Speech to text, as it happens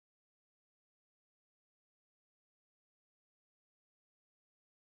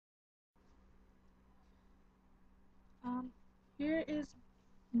Here is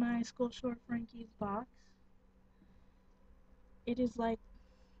my Sculpture Frankie's box. It is like,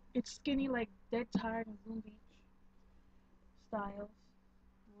 it's skinny like Dead Tired and Zoom Beach styles,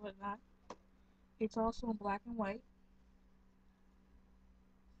 whatnot. It's also in black and white.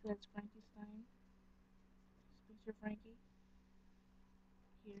 Says Frankie Stine, Sculpture Frankie.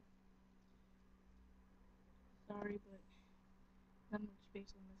 Here. Sorry, but not much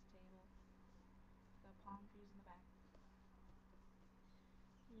space on this table. Got palm trees in the back.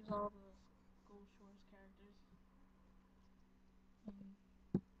 Here's all the Gold Shores characters.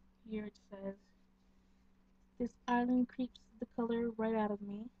 And here it says, "This island creeps the color right out of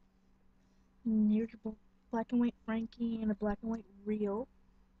me." And here's your black and white Frankie and a black and white reel.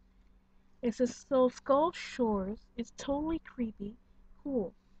 It says, "So Skull Shores is totally creepy.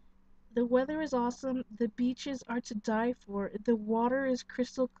 Cool. The weather is awesome. The beaches are to die for. The water is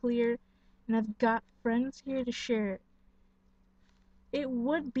crystal clear. And I've got friends here to share it. It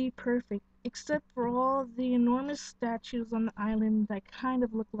would be perfect, except for all the enormous statues on the island that kind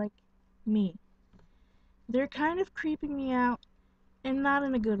of look like me. They're kind of creeping me out, and not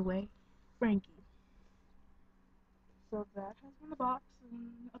in a good way. Frankie." So that has been the box,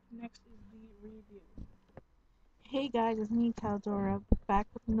 and up next is the review. Hey guys, it's me, Caldora, back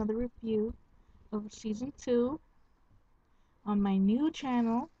with another review of Season 2 on my new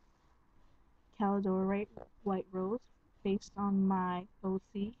channel, Caldora White Rose, based on my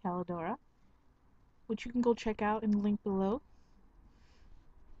OC, Caldora, which you can go check out in the link below.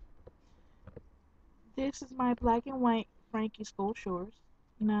 This is my black and white Frankie Skull Shores.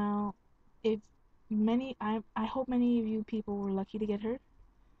 Now, I hope many of you people were lucky to get her,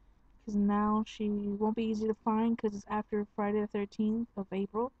 because now she won't be easy to find because it's after Friday the 13th of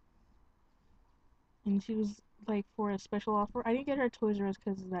April. And she was like for a special offer. I didn't get her at Toys R Us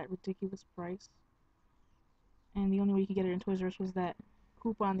because of that ridiculous price. And the only way you could get her in Toys R Us was that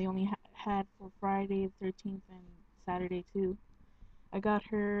coupon they only had for Friday the 13th and Saturday too. I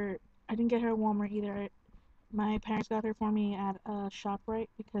didn't get her at Walmart either. My parents got her for me at ShopRite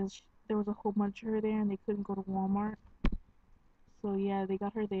because there was a whole bunch of her there and they couldn't go to Walmart. So yeah, they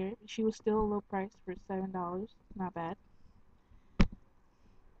got her there. She was still a low price for $7. Not bad.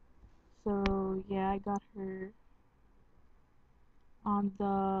 So yeah, I got her on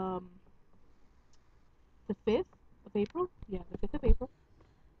the 5th of April. Yeah, the 5th of April.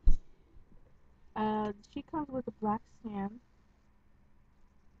 She comes with a black stand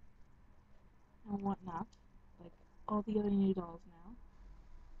and whatnot, like all the other new dolls now.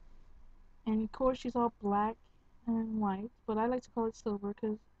 And of course, she's all black and white, but I like to call it silver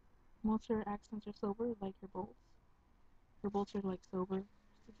because most of her accents are silver, like her bolts. Her bolts are like silver,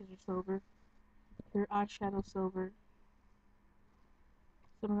 stitches are silver, her eyeshadow silver.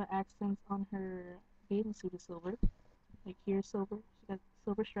 Some of the accents on her bathing suit is silver, like here silver. She got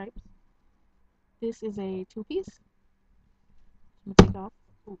silver stripes. This is a two-piece. I'm gonna take off.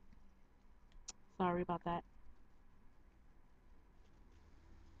 Ooh, sorry about that.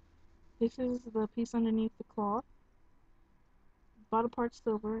 This is the piece underneath the cloth. Bottom part's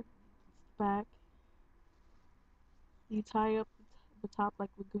silver. Back. You tie up the top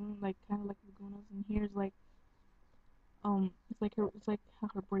like lagoon, like kind of like lagunas, and here's like it's like how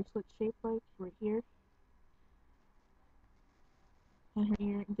her bracelet's shaped like right here, and her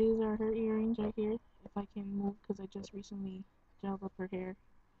ear. These are her earrings right here. If I can move, because I just recently gelled up her hair.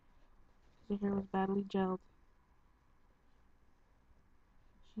 Her hair was badly gelled.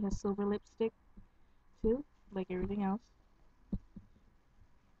 She has silver lipstick too, like everything else.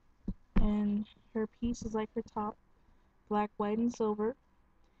 And her piece is like her top, black, white, and silver.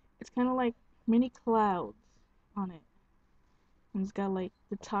 It's kind of like mini clouds on it. And it's got like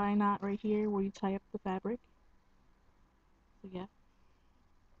the tie knot right here where you tie up the fabric. So yeah.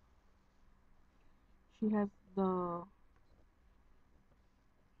 She has the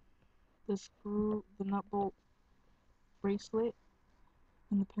screw, the nut bolt bracelet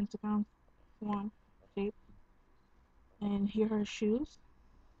in the pentagon form shape. And here are her shoes.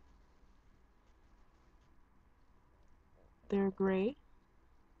 They're gray.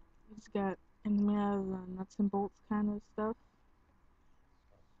 It's got and made out of nuts and bolts kind of stuff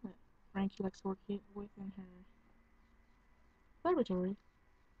that Frankie likes to work with in her laboratory.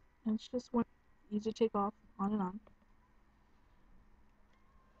 And it's just one easy to take off, on and on.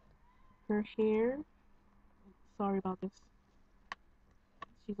 Her hair, sorry about this.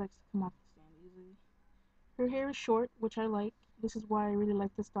 She likes to come off the stand easily. Her hair is short, which I like. This is why I really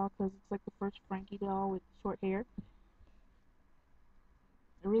like this doll, because it's like the first Frankie doll with short hair.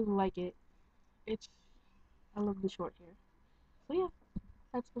 I really like it. I love the short hair. So yeah,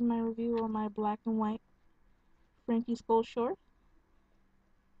 that's been my review on my black and white Frankie Skull short.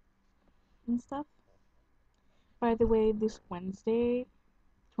 and stuff. By the way, this Wednesday,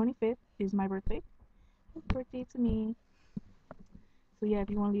 25th, is my birthday. Happy birthday to me. So yeah, if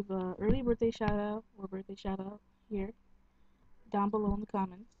you want to leave a early birthday shout out or birthday shout out here, down below in the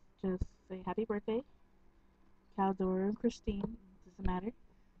comments, just say happy birthday, Caldor and Christine. Doesn't matter.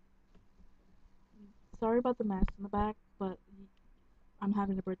 Sorry about the mess in the back, but I'm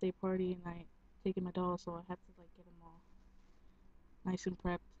having a birthday party and I taking my doll, so I had to like get them all nice and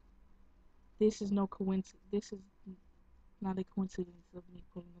prepped. This is no coincidence. This is not a coincidence of me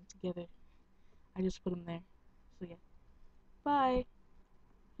putting them together. I just put them there. So yeah. Bye.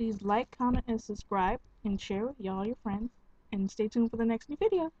 Please like, comment, and subscribe, and share with y'all your friends. And stay tuned for the next new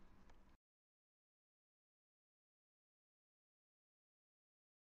video.